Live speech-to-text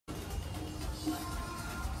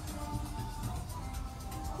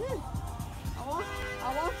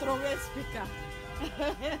throw away speaker.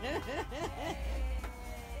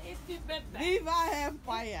 Viva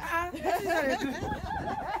Empire.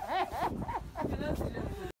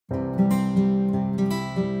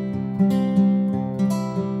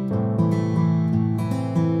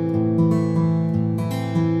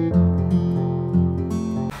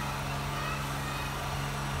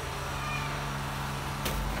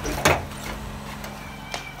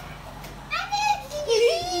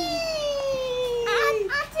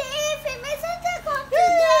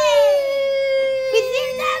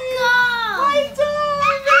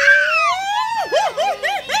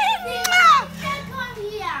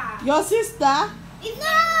 Your sister? No!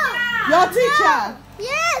 Your teacher?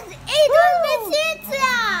 Yes, it was Miss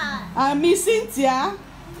Cynthia! Miss Cynthia?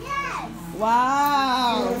 Yes!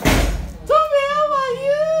 Wow! Tommy, how are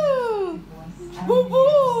you? Boo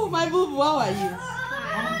boo! My boo boo, how are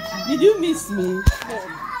you? Did you miss me?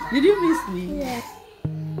 Did you miss me? Yes.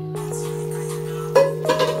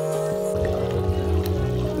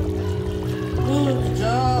 Good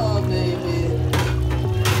job, baby.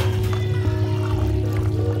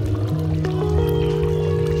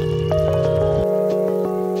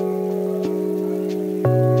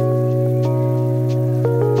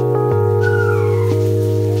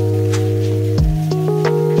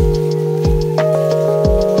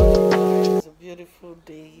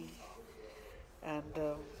 Day, and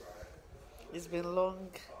it's been long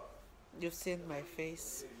you've seen my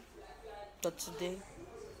face, but today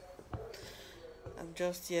I'm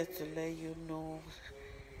just here to let you know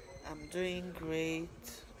I'm doing great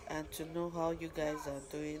and to know how you guys are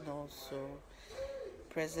doing also.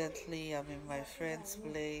 Presently I'm in my friend's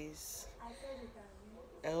place.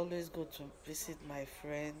 I always go to visit my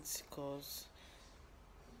friends because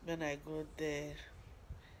when I go there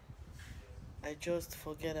I just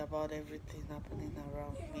forget about everything happening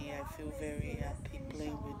around me. I feel very happy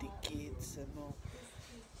playing with the kids and all.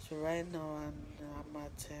 So right now I'm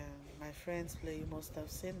at my friend's place. You must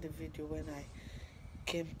have seen the video when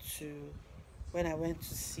I went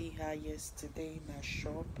to see her yesterday in her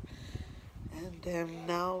shop. And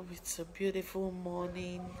now it's a beautiful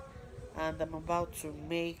morning and I'm about to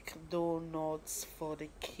make donuts for the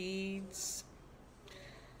kids.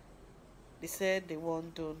 They said they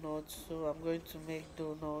want donuts, so I'm going to make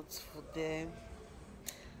donuts for them.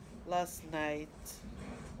 Last night,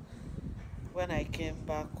 when I came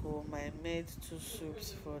back home, I made 2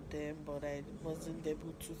 soups for them, but I wasn't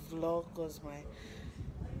able to vlog because my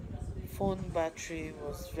phone battery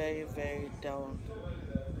was very, very down.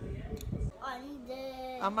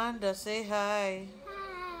 Amanda, say hi.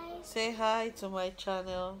 Hi. Say hi to my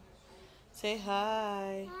channel. Say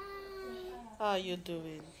hi. Hi. How are you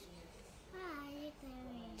doing? How are you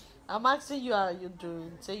doing? I'm asking you how are you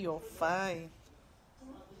doing. Say you're fine.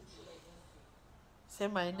 Say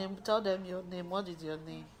my name. Tell them your name. What is your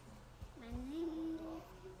name? My name is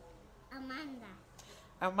Amanda.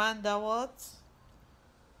 Amanda what?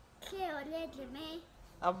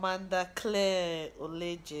 Amanda Claire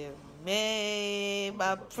Olejeme,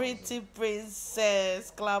 my pretty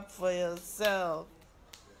princess. Clap for yourself.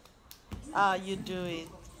 How are you doing?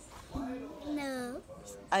 No.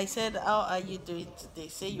 I said, how are you doing today?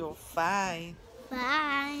 Say you're fine.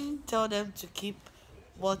 Fine. Tell them to keep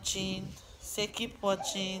watching. Say keep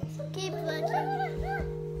watching. Keep watching.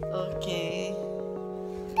 Okay.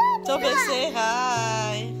 Toby, say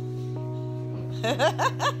hi.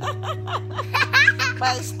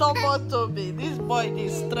 My stubborn Toby. This boy, they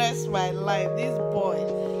stress my life. This boy,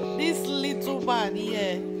 this little man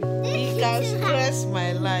here, he can stress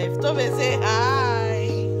my life. Toby, say hi.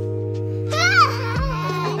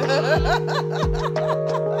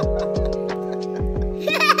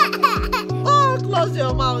 Oh, close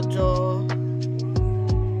your mouth, Joe.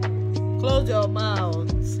 Close your mouth.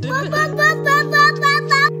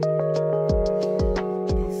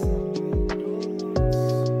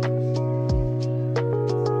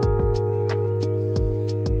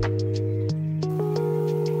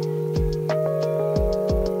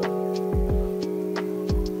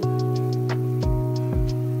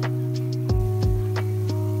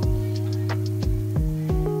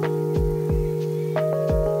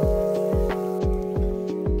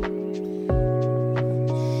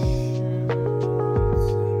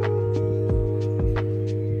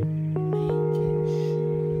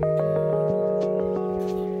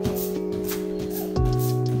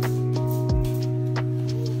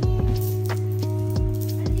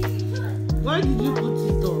 Why did you put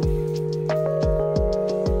it off?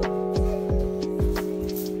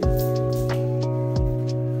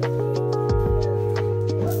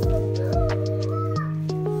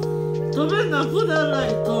 Tomena, put that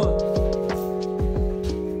light on.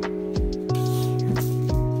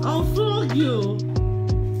 flog you.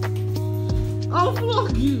 I'll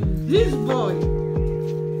flog you. This boy.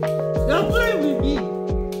 You're playing with me.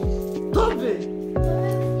 Stop it.